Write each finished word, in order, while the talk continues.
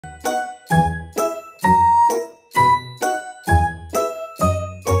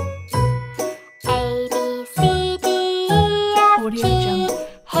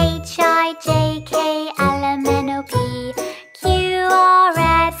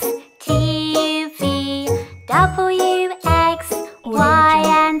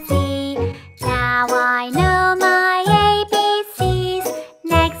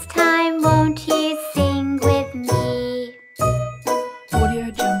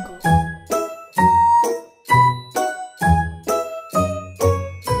Jungle.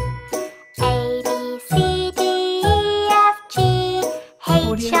 A, B, C, D, E, F, G,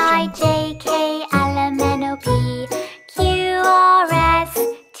 H, I, J, K, L, M, N, O, P, Q, R, S,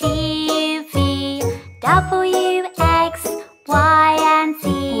 T, U, V, W, X, Y, and Z.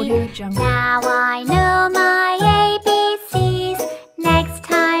 Now I know my ABCs. Next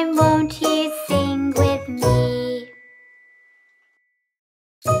time, won't you sing with me?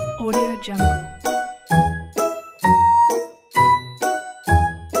 Audio Jungle.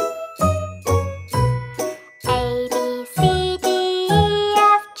 A, B, C, D, E,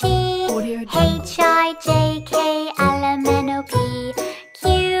 F, G, H, I, J, K, L, M, N, O, P, Q,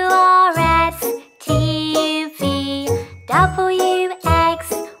 R, S, T, U, V, W,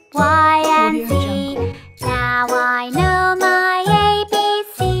 X, Y, and Z. Now I know my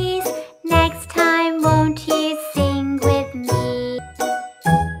ABCs. Next time, won't you sing with me?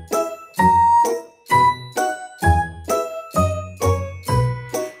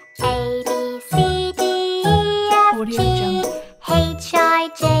 A, B, C, D, E, F, G, H, I,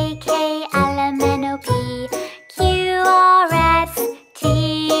 J, K, L, M, N, O, P, Q, R, S, T,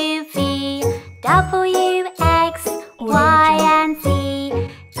 U, V, W, X, Y, and Z.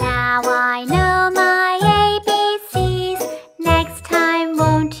 Now I know my ABCs. Next time,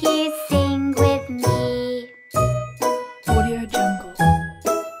 won't you sing with me? Audio Jungle.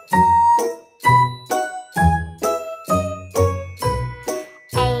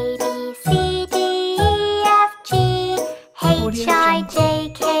 A, B, C, D, E, F, G, H, I,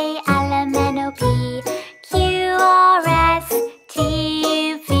 J, K, L, M, N, O, P, Q, R, S,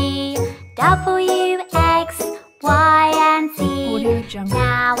 T, U, V, W, X, Y, and Z. Audio Jungle.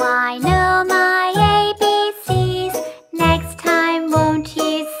 Now I know my